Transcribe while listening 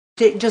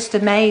It just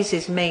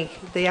amazes me,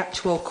 the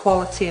actual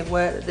quality of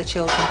work that the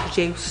children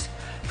produce,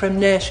 from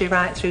nursery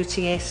right through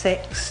to year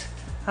 6.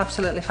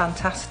 Absolutely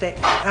fantastic.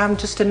 I'm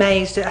just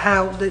amazed at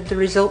how the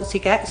results he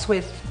gets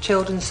with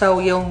children so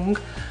young,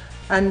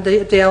 and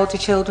the older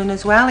children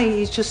as well.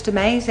 He's just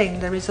amazing,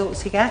 the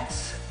results he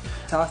gets.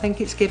 So I think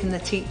it's given the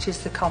teachers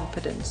the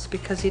confidence,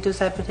 because he does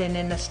everything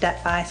in a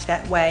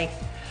step-by-step way,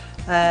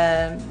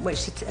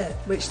 which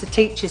the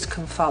teachers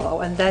can follow,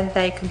 and then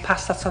they can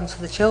pass that on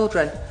to the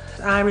children.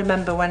 I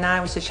remember when I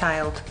was a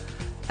child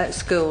at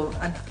school,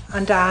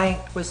 and I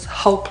was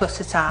hopeless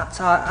at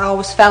art. I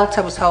always felt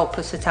I was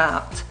hopeless at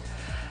art.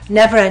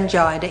 Never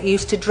enjoyed it.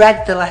 Used to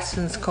dread the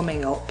lessons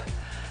coming up,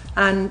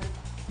 and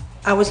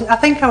I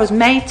think I was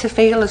made to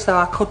feel as though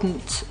I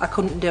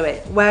couldn't do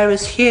it.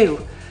 Whereas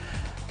Hugh,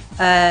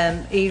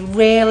 he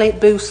really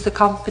boosts the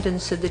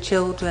confidence of the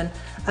children,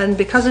 and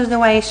because of the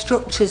way he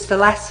structures the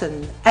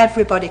lesson,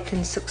 everybody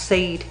can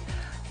succeed,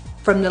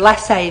 from the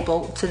less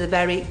able to the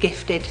very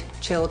gifted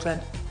children.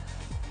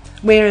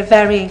 We're a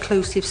very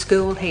inclusive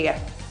school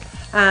here,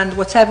 and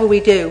whatever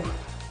we do,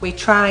 we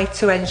try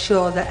to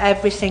ensure that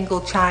every single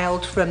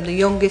child, from the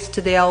youngest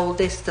to the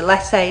oldest, the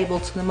less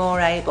able to the more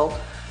able,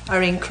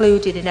 are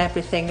included in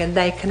everything, and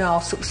they can all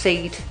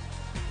succeed.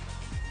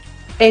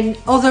 In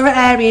other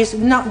areas,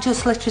 not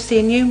just literacy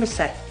and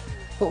numeracy,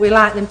 but we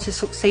like them to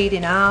succeed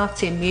in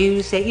art, in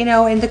music, you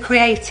know, in the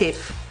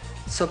creative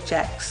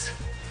subjects.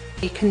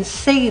 You can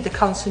see the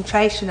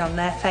concentration on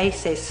their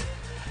faces,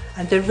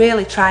 and they're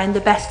really trying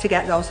their best to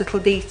get those little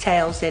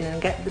details in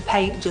and get the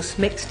paint just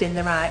mixed in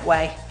the right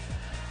way.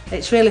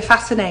 It's really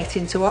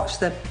fascinating to watch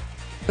them,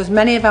 because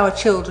many of our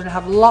children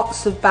have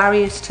lots of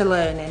barriers to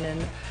learning,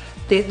 and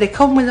they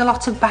come with a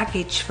lot of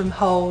baggage from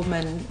home,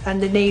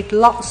 and they need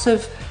lots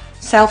of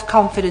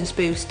self-confidence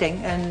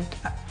boosting, and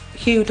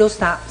Hugh does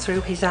that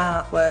through his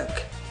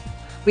artwork.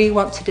 We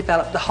want to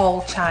develop the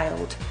whole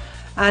child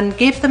and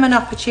give them an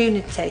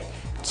opportunity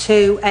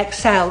to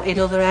excel in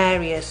other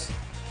areas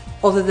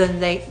other than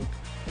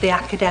the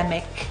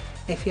academic,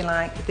 if you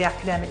like, the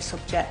academic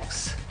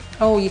subjects.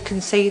 Oh, you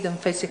can see them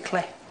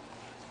physically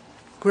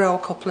grow a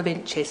couple of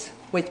inches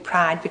with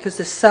pride, because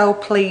they're so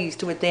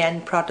pleased with the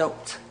end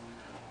product.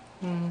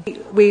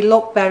 We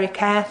look very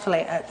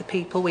carefully at the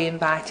people we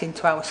invite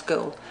into our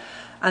school,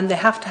 and they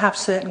have to have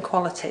certain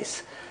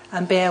qualities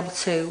and be able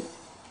to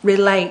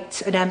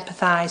relate and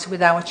empathise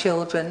with our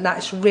children.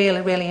 That's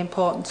really, really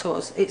important to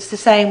us. It's the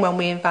same when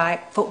we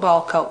invite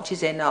football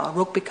coaches in, or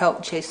rugby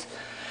coaches.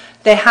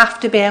 They have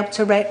to be able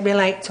to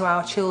relate to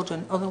our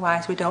children,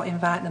 otherwise we don't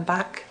invite them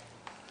back.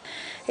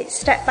 It's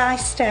step by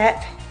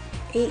step,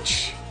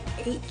 each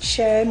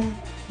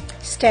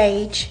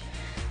stage,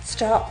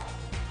 stop,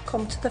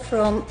 come to the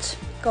front,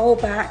 go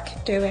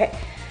back, do it.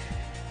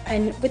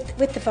 And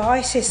with the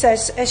voices,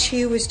 as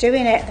Hugh was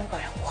doing it, they're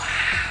going,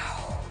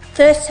 wow.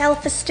 Their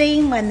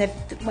self-esteem when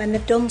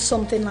they've done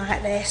something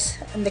like this,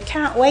 and they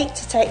can't wait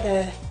to take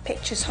their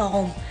pictures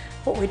home.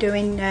 But we're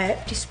doing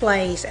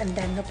displays, and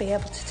then they'll be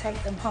able to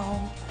take them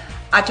home.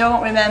 I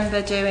don't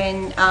remember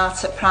doing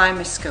art at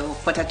primary school,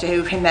 but I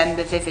do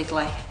remember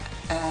vividly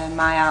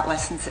my art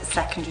lessons at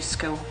secondary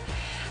school.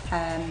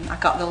 I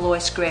got the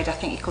lowest grade I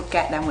think you could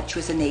get then, which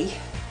was an E,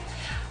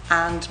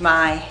 and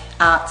my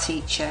art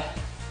teacher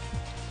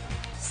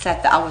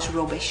said that I was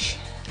rubbish.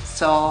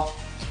 So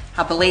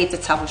I believed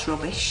that I was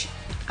rubbish,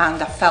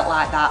 and I felt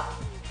like that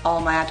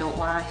all my adult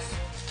life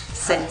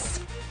since.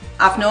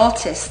 I've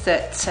noticed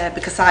that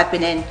because I've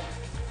been in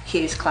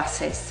Hugh's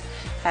classes,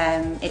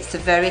 it's a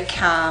very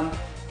calm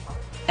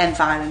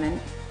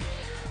environment.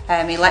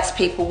 He lets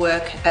people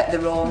work at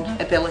their own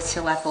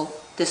ability level.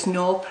 There's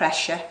no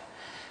pressure,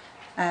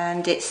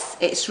 and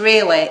it's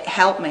really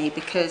helped me,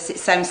 because it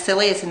sounds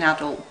silly as an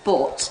adult,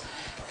 but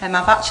I've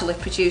actually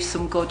produced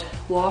some good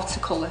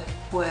watercolour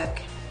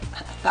work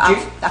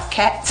that I've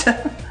kept.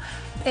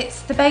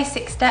 It's the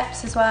basic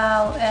steps as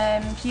well.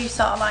 Hugh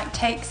sort of like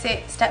takes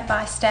it step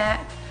by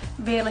step,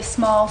 really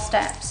small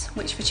steps,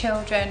 which for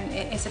children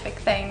is a big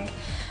thing.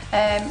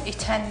 He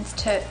tends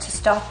to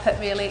stop at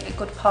really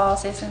good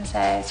pauses and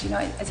says, you know,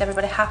 is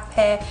everybody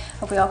happy?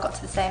 Have we all got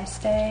to the same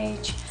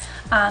stage?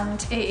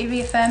 And he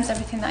reaffirms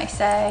everything that he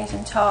says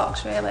and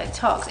talks. He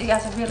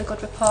has a really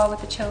good rapport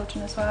with the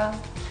children as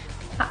well.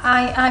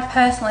 I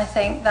personally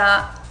think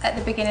that at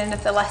the beginning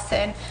of the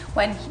lesson,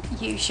 when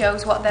Hugh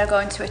shows what they're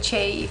going to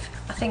achieve,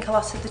 I think a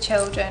lot of the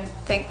children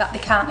think that they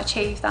can't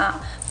achieve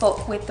that,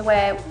 but with the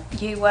way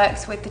Hugh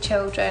works with the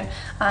children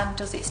and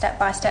does it step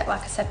by step,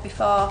 like I said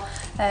before,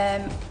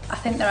 I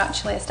think they're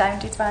actually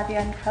astounded by the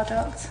end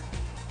product.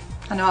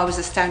 I know I was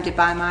astounded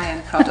by my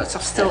end product.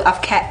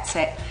 I've kept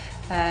it.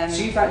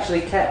 So you've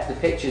actually kept the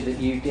picture that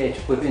you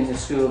did within the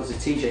school as a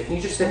teacher. Can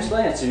you just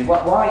explain it to me?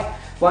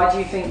 Why do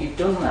you think you've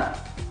done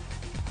that?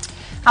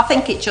 I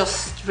think it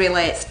just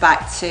relates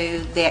back to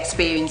the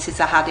experiences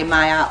I had in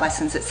my art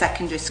lessons at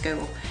secondary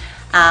school,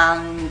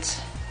 and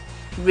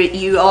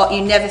you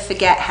never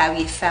forget how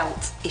you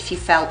felt if you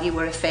felt you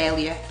were a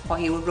failure or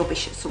you were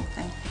rubbish at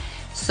something.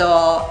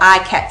 So I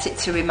kept it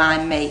to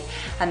remind me,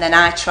 and then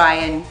I try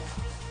and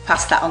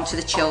pass that on to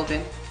the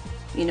children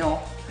you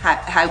know,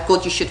 how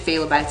good you should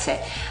feel about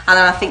it. And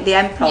then I think the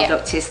end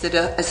product is that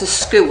as a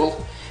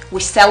school, we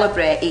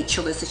celebrate each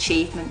other's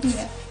achievements.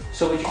 Yeah.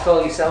 So would you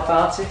call yourself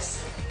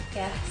artists?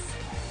 Yes.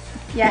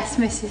 Yes,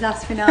 Mrs.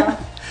 Aspinall.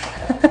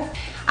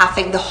 I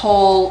think the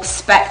whole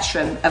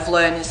spectrum of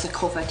learners are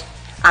covered.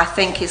 I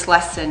think his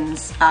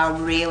lessons are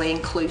really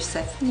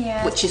inclusive,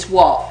 which is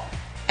what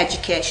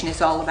education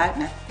is all about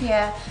now.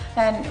 Yeah,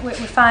 and we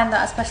find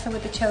that especially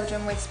with the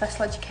children with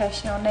special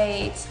educational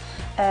needs,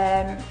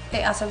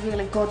 it has a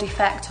really good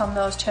effect on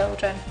those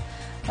children.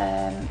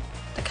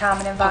 The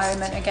calming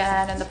environment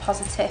again, and the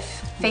positive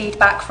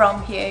feedback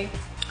from Hugh.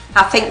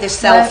 I think the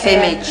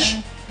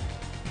self-image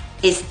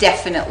is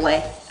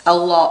definitely a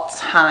lot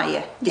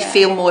higher. They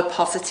feel more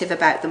positive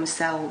about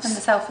themselves. And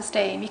the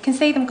self-esteem. You can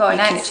see them going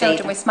out, the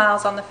children with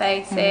smiles on their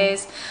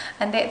faces,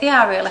 and they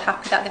are really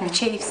happy that they've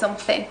achieved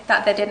something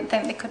that they didn't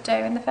think they could do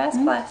in the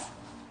first place.